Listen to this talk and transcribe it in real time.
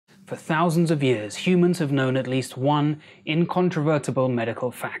For thousands of years, humans have known at least one incontrovertible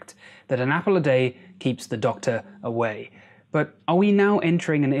medical fact, that an apple a day keeps the doctor away. But are we now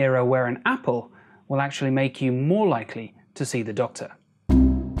entering an era where an apple will actually make you more likely to see the doctor?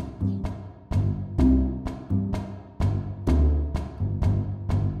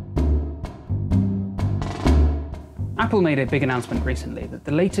 Apple made a big announcement recently that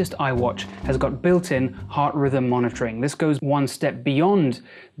the latest iWatch has got built-in heart rhythm monitoring. This goes one step beyond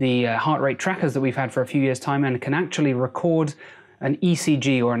the heart rate trackers that we've had for a few years' time and can actually record an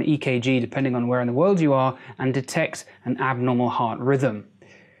ECG or an EKG, depending on where in the world you are, and detect an abnormal heart rhythm.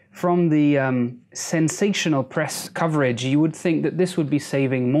 From the sensational press coverage, you would think that this would be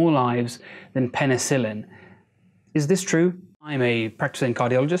saving more lives than penicillin. Is this true? I'm a practicing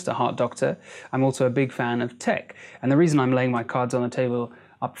cardiologist, a heart doctor. I'm also a big fan of tech. And the reason I'm laying my cards on the table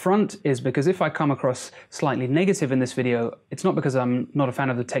up front is because if I come across slightly negative in this video, it's not because I'm not a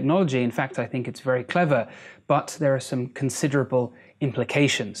fan of the technology. In fact, I think it's very clever, but there are some considerable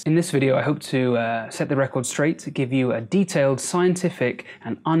implications. In this video, I hope to set the record straight, to give you a detailed, scientific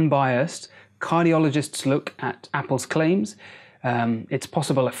and unbiased cardiologist's look at Apple's claims, its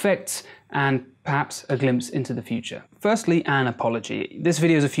possible effects, and perhaps a glimpse into the future. Firstly, an apology. This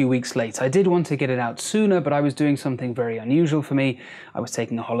video is a few weeks late. I did want to get it out sooner, but I was doing something very unusual for me. I was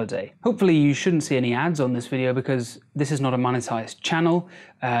taking a holiday. Hopefully you shouldn't see any ads on this video because this is not a monetized channel,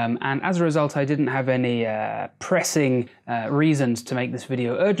 and as a result I didn't have any pressing reasons to make this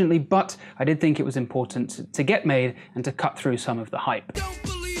video urgently, but I did think it was important to get made and to cut through some of the hype.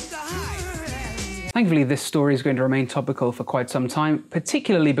 Thankfully, this story is going to remain topical for quite some time,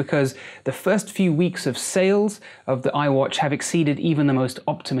 particularly because the first few weeks of sales of the iWatch have exceeded even the most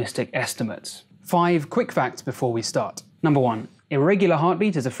optimistic estimates. 5 quick facts before we start. Number 1. Irregular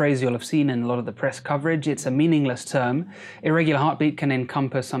heartbeat is a phrase you'll have seen in a lot of the press coverage. It's a meaningless term. Irregular heartbeat can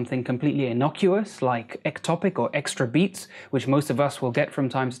encompass something completely innocuous, like ectopic or extra beats, which most of us will get from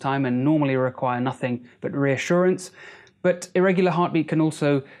time to time and normally require nothing but reassurance. But irregular heartbeat can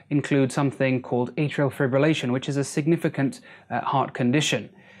also include something called atrial fibrillation, which is a significant heart condition.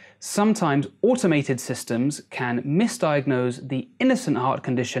 Sometimes automated systems can misdiagnose the innocent heart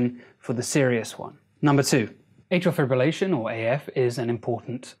condition for the serious one. Number 2. Atrial fibrillation, or AF, is an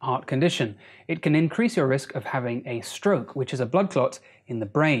important heart condition. It can increase your risk of having a stroke, which is a blood clot in the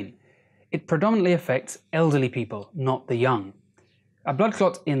brain. It predominantly affects elderly people, not the young. A blood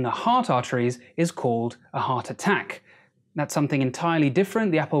clot in the heart arteries is called a heart attack. That's something entirely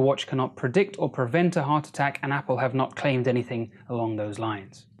different. The Apple Watch cannot predict or prevent a heart attack, and Apple have not claimed anything along those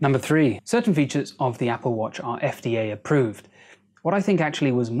lines. Number 3. Certain features of the Apple Watch are FDA approved. What I think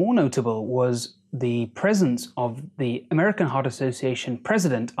actually was more notable was the presence of the American Heart Association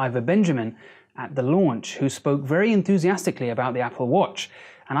president, Ivor Benjamin, at the launch, who spoke very enthusiastically about the Apple Watch.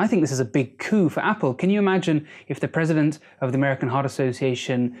 And I think this is a big coup for Apple. Can you imagine if the president of the American Heart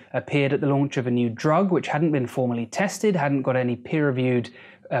Association appeared at the launch of a new drug which hadn't been formally tested, hadn't got any peer-reviewed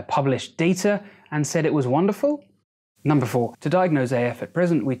published data, and said it was wonderful? Number 4. To diagnose AF at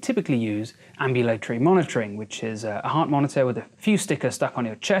present, we typically use ambulatory monitoring, which is a heart monitor with a few stickers stuck on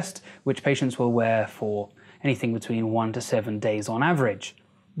your chest, which patients will wear for anything between 1 to 7 days on average.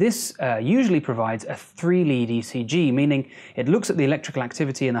 This usually provides a 3-lead ECG, meaning it looks at the electrical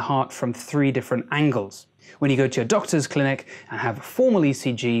activity in the heart from 3 different angles. When you go to your doctor's clinic and have a formal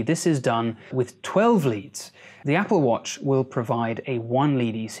ECG, this is done with 12 leads. The Apple Watch will provide a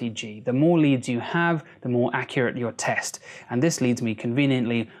 1-lead ECG. The more leads you have, the more accurate your test. And this leads me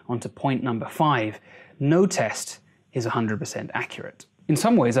conveniently onto point number 5. No test is 100% accurate. In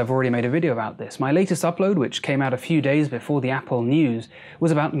some ways, I've already made a video about this. My latest upload, which came out a few days before the Apple news,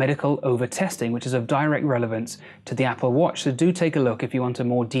 was about medical over-testing, which is of direct relevance to the Apple Watch, so do take a look if you want a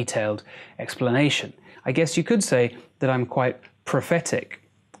more detailed explanation. I guess you could say that I'm quite prophetic.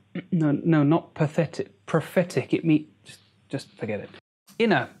 No, not pathetic. Prophetic. Just forget it.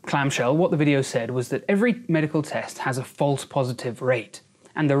 In a clamshell, what the video said was that every medical test has a false positive rate.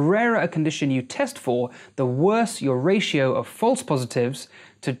 And the rarer a condition you test for, the worse your ratio of false positives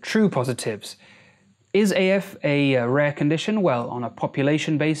to true positives. Is AF a rare condition? Well, on a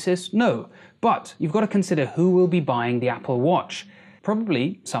population basis, no. But you've got to consider who will be buying the Apple Watch.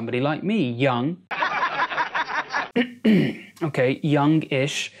 Probably somebody like me, young. Okay,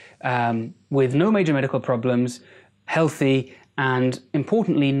 young-ish, with no major medical problems, healthy, and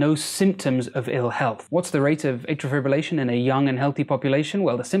importantly, no symptoms of ill health. What's the rate of atrial fibrillation in a young and healthy population?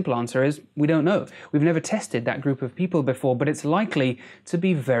 Well, the simple answer is we don't know. We've never tested that group of people before, but it's likely to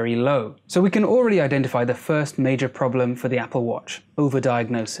be very low. So we can already identify the first major problem for the Apple Watch: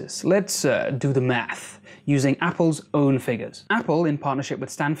 overdiagnosis. Let's do the math. using Apple's own figures. Apple, in partnership with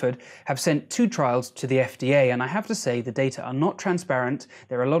Stanford, have sent 2 trials to the FDA, and I have to say the data are not transparent,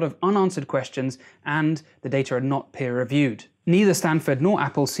 there are a lot of unanswered questions, and the data are not peer-reviewed. Neither Stanford nor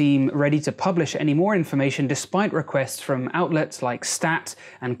Apple seem ready to publish any more information despite requests from outlets like Stat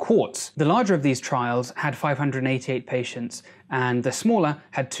and Quartz. The larger of these trials had 588 patients and the smaller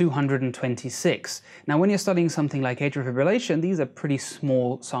had 226. Now when you're studying something like atrial fibrillation, these are pretty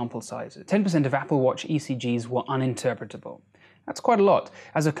small sample sizes. 10% of Apple Watch ECGs were uninterpretable. That's quite a lot.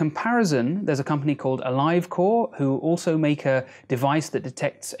 As a comparison, there's a company called AliveCore who also make a device that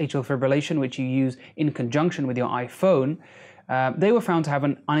detects atrial fibrillation which you use in conjunction with your iPhone. They were found to have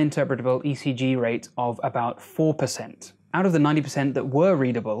an uninterpretable ECG rate of about 4%. Out of the 90% that were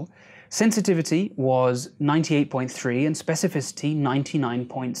readable, sensitivity was 98.3 and specificity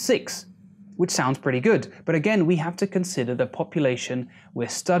 99.6, which sounds pretty good. But again, we have to consider the population we're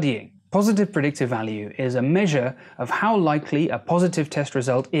studying. Positive predictive value is a measure of how likely a positive test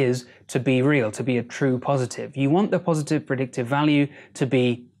result is to be real, to be a true positive. You want the positive predictive value to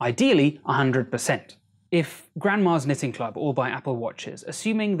be, ideally, 100%. If Grandma's Knitting Club all buy Apple Watches,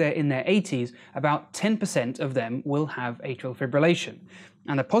 assuming they're in their 80s, about 10% of them will have atrial fibrillation.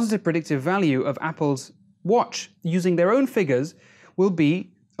 And the positive predictive value of Apple's watch, using their own figures, will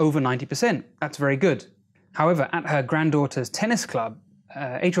be over 90%. That's very good. However, at her granddaughter's tennis club,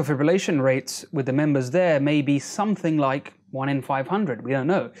 atrial fibrillation rates with the members there may be something like 1 in 500, we don't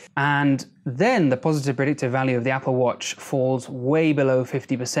know. And then the positive predictive value of the Apple Watch falls way below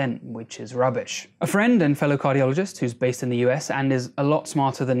 50%, which is rubbish. A friend and fellow cardiologist who's based in the US and is a lot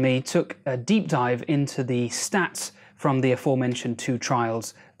smarter than me took a deep dive into the stats from the aforementioned 2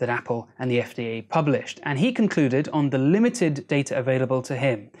 trials that Apple and the FDA published. And he concluded on the limited data available to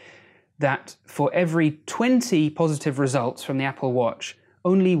him that for every 20 positive results from the Apple Watch,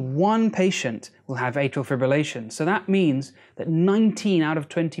 only 1 patient will have atrial fibrillation. So that means that 19 out of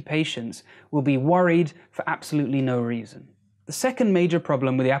 20 patients will be worried for absolutely no reason. The second major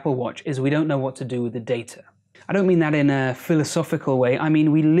problem with the Apple Watch is we don't know what to do with the data. I don't mean that in a philosophical way, I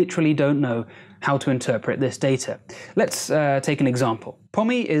mean we literally don't know how to interpret this data. Let's take an example.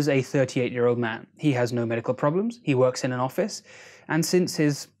 Pommy is a 38-year-old man. He has no medical problems, he works in an office, and since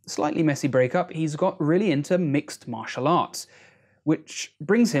his slightly messy breakup, he's got really into mixed martial arts, which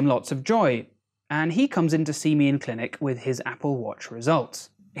brings him lots of joy, and he comes in to see me in clinic with his Apple Watch results.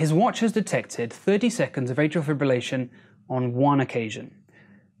 His watch has detected 30 seconds of atrial fibrillation on 1 occasion.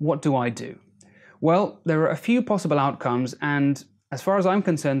 What do I do? Well, there are a few possible outcomes, and as far as I'm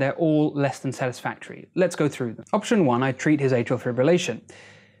concerned, they're all less than satisfactory. Let's go through them. Option 1, I treat his atrial fibrillation.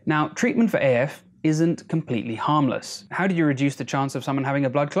 Now, treatment for AF isn't completely harmless. How do you reduce the chance of someone having a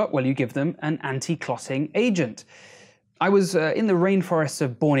blood clot? Well, you give them an anti-clotting agent. I was in the rainforests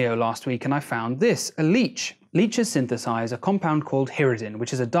of Borneo last week and I found this, a leech. Leeches synthesize a compound called hiridin,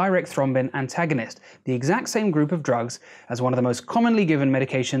 which is a direct thrombin antagonist, the exact same group of drugs as one of the most commonly given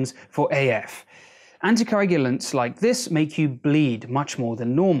medications for AF. Anticoagulants like this make you bleed much more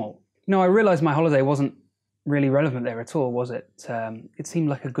than normal. You know, I realized my holiday wasn't really relevant there at all, was it? It seemed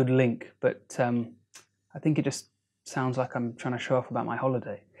like a good link, but I think it just sounds like I'm trying to show off about my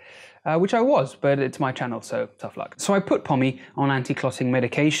holiday. Which I was, but it's my channel, so tough luck. So I put Pommy on anti-clotting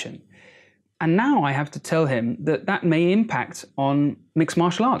medication. And now I have to tell him that that may impact on mixed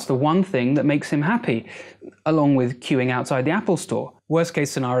martial arts, the one thing that makes him happy, along with queuing outside the Apple store. Worst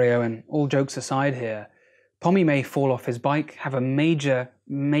case scenario, and all jokes aside here, Pommy may fall off his bike, have a major,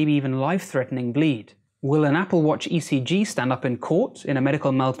 maybe even life-threatening bleed. Will an Apple Watch ECG stand up in court in a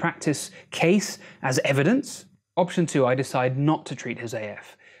medical malpractice case as evidence? Option 2, I decide not to treat his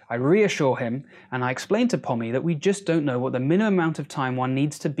AF. I reassure him, and I explain to Pommy that we just don't know what the minimum amount of time one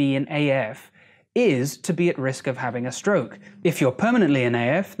needs to be in AF is to be at risk of having a stroke. If you're permanently in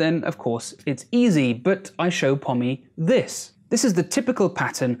AF, then of course it's easy, but I show Pommy this. This is the typical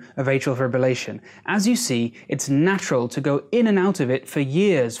pattern of atrial fibrillation. As you see, it's natural to go in and out of it for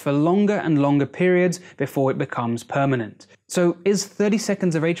years, for longer and longer periods before it becomes permanent. So is 30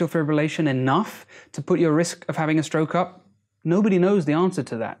 seconds of atrial fibrillation enough to put your risk of having a stroke up? Nobody knows the answer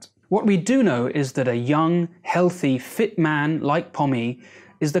to that. What we do know is that a young, healthy, fit man like Pommy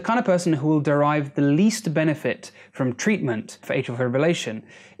is the kind of person who will derive the least benefit from treatment for atrial fibrillation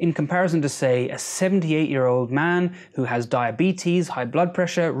in comparison to, say, a 78-year-old man who has diabetes, high blood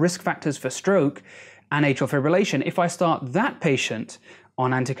pressure, risk factors for stroke, and atrial fibrillation. If I start that patient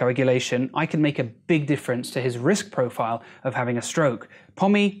on anticoagulation, I can make a big difference to his risk profile of having a stroke.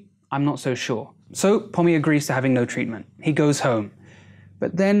 Pommy, I'm not so sure. So Pommy agrees to having no treatment. He goes home.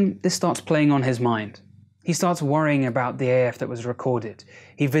 But then this starts playing on his mind. He starts worrying about the AF that was recorded.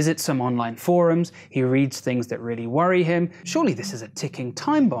 He visits some online forums, he reads things that really worry him. Surely this is a ticking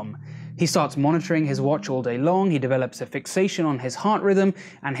time bomb. He starts monitoring his watch all day long, he develops a fixation on his heart rhythm,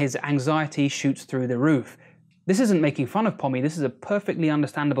 and his anxiety shoots through the roof. This isn't making fun of Pommy, this is a perfectly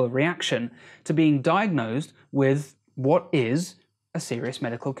understandable reaction to being diagnosed with what is a serious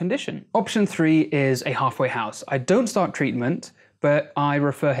medical condition. Option 3 is a halfway house. I don't start treatment, but I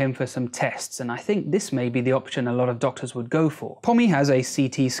refer him for some tests, and I think this may be the option a lot of doctors would go for. Pommy has a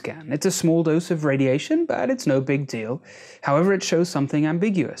CT scan. It's a small dose of radiation, but it's no big deal. However, it shows something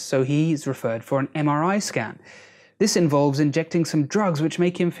ambiguous, so he's referred for an MRI scan. This involves injecting some drugs which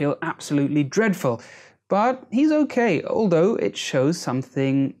make him feel absolutely dreadful, but he's okay, although it shows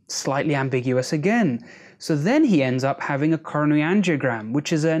something slightly ambiguous again. So then he ends up having a coronary angiogram,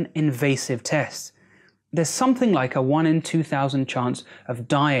 which is an invasive test. There's something like a 1 in 2,000 chance of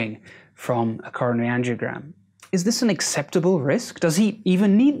dying from a coronary angiogram. Is this an acceptable risk? Does he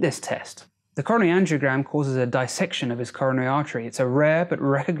even need this test? The coronary angiogram causes a dissection of his coronary artery. It's a rare but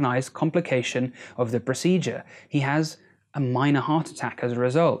recognized complication of the procedure. He has a minor heart attack as a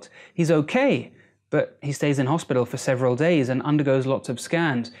result. He's okay, but he stays in hospital for several days and undergoes lots of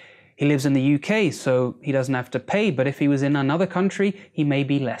scans. He lives in the UK, so he doesn't have to pay, but if he was in another country, he may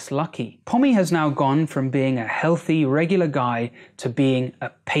be less lucky. Pommy has now gone from being a healthy, regular guy to being a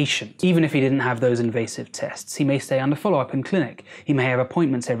patient. Even if he didn't have those invasive tests, he may stay under follow-up in clinic. He may have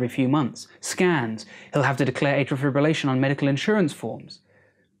appointments every few months, scans. He'll have to declare atrial fibrillation on medical insurance forms.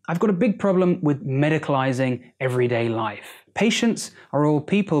 I've got a big problem with medicalizing everyday life. Patients are all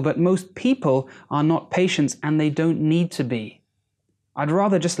people, but most people are not patients, and they don't need to be. I'd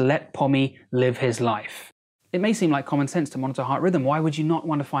rather just let Pommy live his life. It may seem like common sense to monitor heart rhythm. Why would you not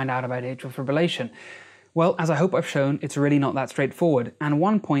want to find out about atrial fibrillation? Well, as I hope I've shown, it's really not that straightforward. And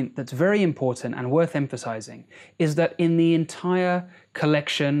one point that's very important and worth emphasizing is that in the entire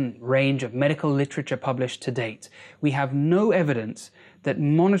collection range of medical literature published to date, we have no evidence that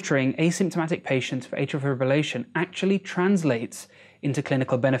monitoring asymptomatic patients for atrial fibrillation actually translates into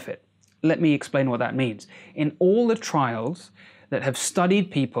clinical benefit. Let me explain what that means. In all the trials that have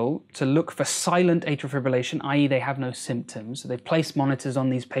studied people to look for silent atrial fibrillation, i.e. they have no symptoms, so they've placed monitors on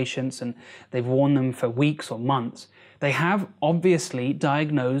these patients and they've worn them for weeks or months, they have obviously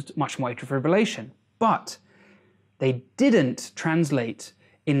diagnosed much more atrial fibrillation, but they didn't translate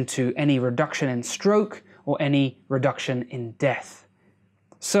into any reduction in stroke or any reduction in death.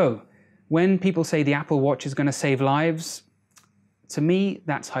 So when people say the Apple Watch is going to save lives, to me,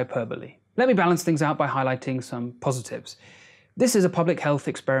 that's hyperbole. Let me balance things out by highlighting some positives. This is a public health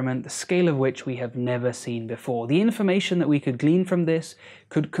experiment, the scale of which we have never seen before. The information that we could glean from this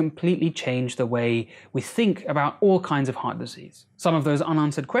could completely change the way we think about all kinds of heart disease. Some of those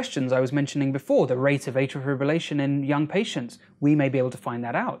unanswered questions I was mentioning before, the rate of atrial fibrillation in young patients, we may be able to find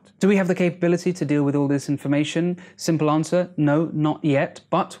that out. Do we have the capability to deal with all this information? Simple answer, no, not yet,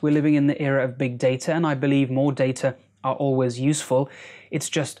 but we're living in the era of big data, and I believe more data are always useful. It's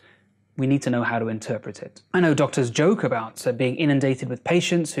just we need to know how to interpret it. I know doctors joke about being inundated with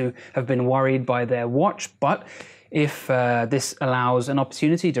patients who have been worried by their watch, but if this allows an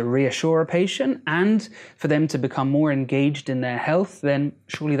opportunity to reassure a patient and for them to become more engaged in their health, then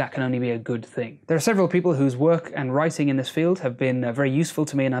surely that can only be a good thing. There are several people whose work and writing in this field have been very useful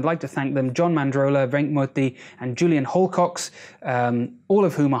to me, and I'd like to thank them: John Mandrola, Venkmurthy, and Julian Holcox, all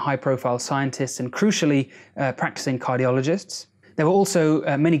of whom are high-profile scientists and crucially practicing cardiologists. There were also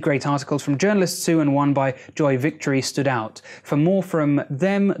many great articles from journalists too, and one by Joy Victory stood out. For more from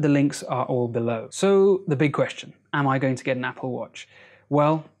them, the links are all below. So the big question, am I going to get an Apple Watch?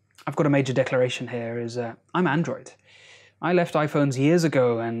 Well, I've got a major declaration here, I'm Android. I left iPhones years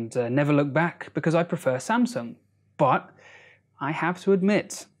ago and never looked back because I prefer Samsung. But I have to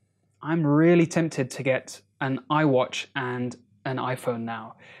admit, I'm really tempted to get an iWatch and an iPhone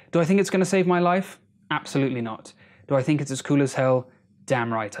now. Do I think it's going to save my life? Absolutely not. Do I think it's as cool as hell?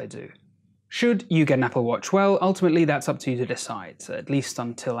 Damn right I do. Should you get an Apple Watch? Well, ultimately that's up to you to decide, at least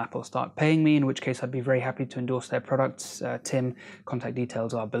until Apple start paying me, in which case I'd be very happy to endorse their products. Tim, contact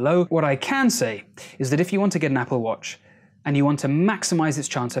details are below. What I can say is that if you want to get an Apple Watch and you want to maximize its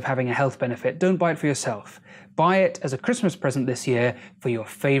chance of having a health benefit, don't buy it for yourself. Buy it as a Christmas present this year for your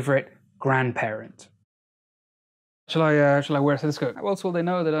favorite grandparent. Shall I wear a stethoscope? Well, so they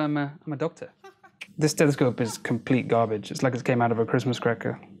know that I'm a doctor. This stethoscope is complete garbage. It's like it came out of a Christmas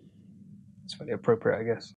cracker. It's fairly appropriate, I guess.